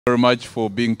Very much for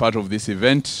being part of this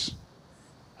event,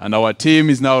 and our team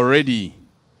is now ready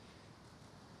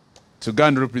to go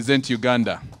and represent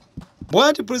Uganda.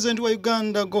 Bwati President wa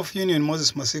Uganda Golf Union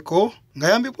Moses Masiko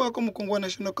ngayambibwako mukungu wa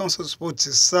National Council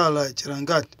Sports Sala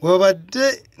Chirangati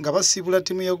wabadde nga basibula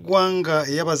timu y'eggwanga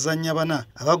ey'abazannyi bana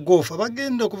aba golf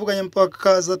abagenda okuvuganya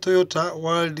mpaka za Toyota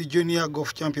World Junior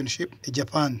Golf Championship e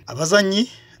Japan. Abazannyi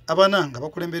abana nga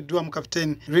bakulembeddwa mu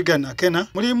Captain Regan Akena,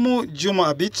 mulimu Juma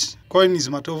Abit, Collins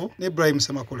Matovu ne Ibrahim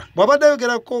Semakula. Bwabadde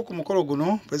ayogerako ku mukolo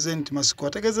guno, President Masiko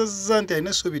ategeezezza nti alina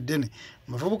essuubi ddene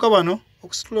mu bavubuka bano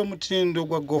okusitula omutindo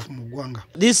gwa golf mu ggwanga.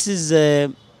 This is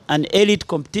an elite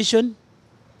competition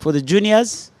for the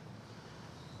juniors,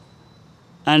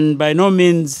 and by no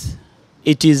means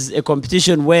it is a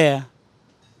competition where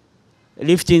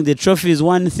lifting the trophy is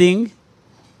one thing,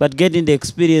 but getting the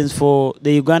experience for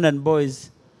the Ugandan boys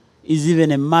is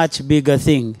even a much bigger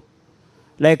thing.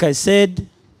 Like I said,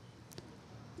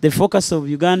 the focus of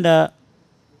Uganda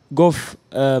Golf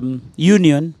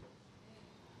Union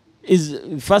is,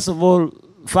 first of all,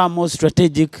 far more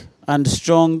strategic and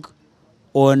strong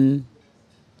on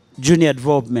junior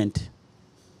development,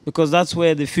 because that's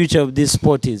where the future of this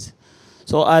sport is.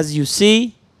 So as you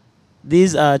see,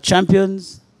 these are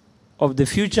champions of the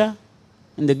future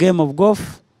in the game of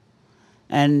golf,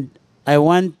 and I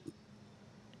want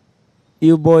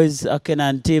you boys,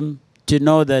 Akena and team, to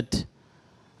know that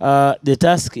the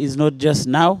task is not just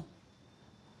now.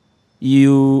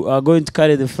 You are going to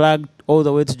carry the flag all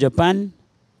the way to Japan,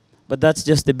 but that's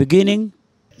just the beginning.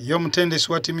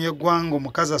 Yomutendesi wa timu y'eggwanga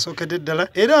omukazi asookedde ddala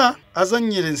era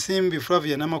azannyira ensimbi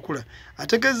Flavia Namakula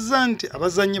ategeezza nti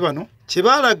abazannyi bano kye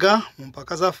baalaga mu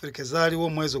mpaka za Afrika ezaaliwo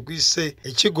omwezi oguyise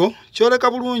ekigo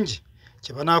kyoleka bulungi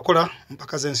kye banaakola mu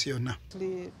mpaka z'ensi yonna.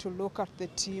 To look at the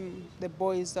team, the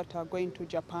boys that are going to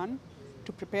Japan,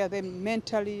 to prepare them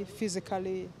mentally,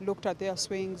 physically, looked at their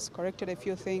swings, corrected a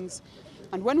few things.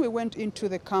 And when we went into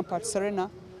the camp at Serena,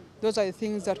 those are the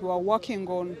things that we are working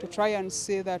on to try and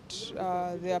see that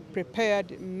they are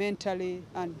prepared mentally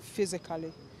and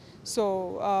physically.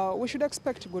 So we should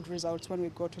expect good results when we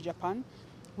go to Japan.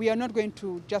 We are not going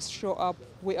to just show up,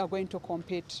 we are going to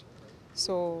compete.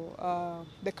 So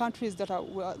the countries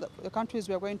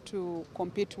we are going to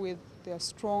compete with, they are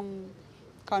strong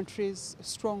countries,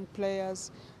 strong players,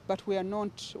 but we are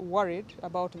not worried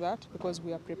about that because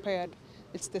we are prepared.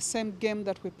 It's the same game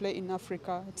that we play in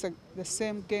Africa. It's the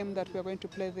same game that we are going to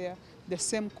play there. The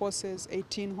same courses,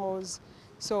 18 holes.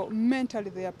 So mentally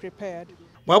they are prepared.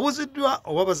 Bwabuziddwa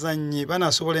oba bazannyi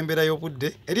banaasobola embeera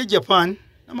y'obudde eri Japan,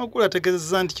 Namakula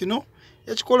ategeezezza nti kino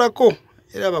yakikolako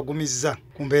era abagumizza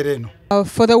ku mbeera eno.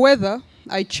 For the weather,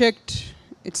 I checked.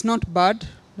 It's not bad.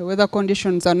 The weather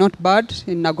conditions are not bad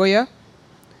in Nagoya.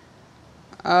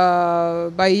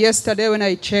 By yesterday when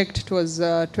I checked, it was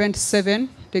 27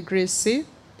 degrees C.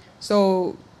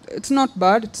 So it's not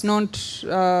bad. It's not,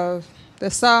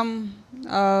 there's some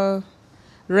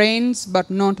rains, but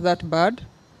not that bad.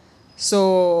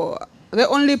 So the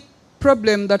only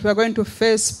problem that we're going to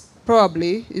face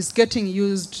probably is getting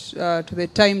used to the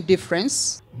time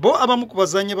difference. Bo abamu ku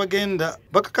bazannyi bagenda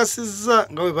bakakasizza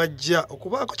nga bwe bajja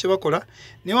okubaako kye bakola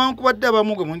newankubadde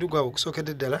abamu gwe mundi gwabwe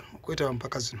okusookedde ddala okwetaba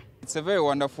mpaka zino. It's a very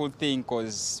wonderful thing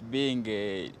because being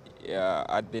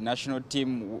at the national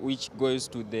team which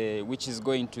is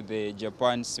going to the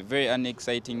Japan is a very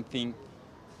unexciting thing.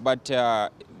 But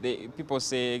the people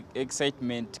say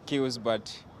excitement kills,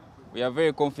 but we are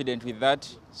very confident with that,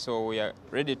 so we are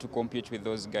ready to compete with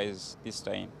those guys this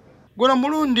time. Guno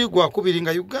mulundi gwakubiri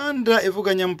nga Uganda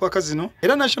evuganya mpaka zino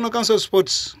era National Council of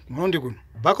Sports mulundi guno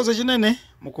bakoze kinene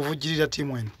mu kuvujjirira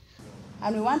tiimu eno.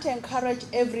 And we want to encourage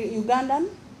every Ugandan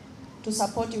to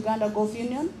support Uganda Golf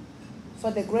Union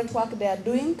for the great work they are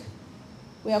doing.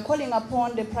 We are calling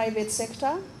upon the private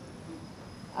sector,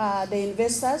 the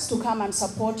investors to come and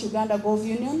support Uganda Golf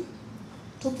Union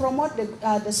to promote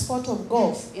the sport of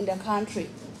golf in the country.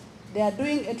 They are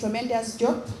doing a tremendous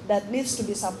job that needs to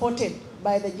be supported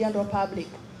by the general public.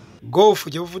 Golf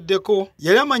gye buvuddeko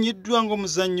yali amanyiddwa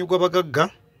ng'omuzannyo gw'abagagga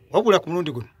wabula ku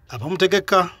mulundi guno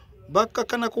abamutegeka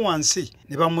bakkakanako wansi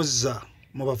ne bamuzza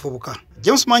mu bavubuka.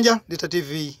 James Manja, Data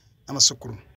TV,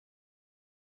 Amasukulu.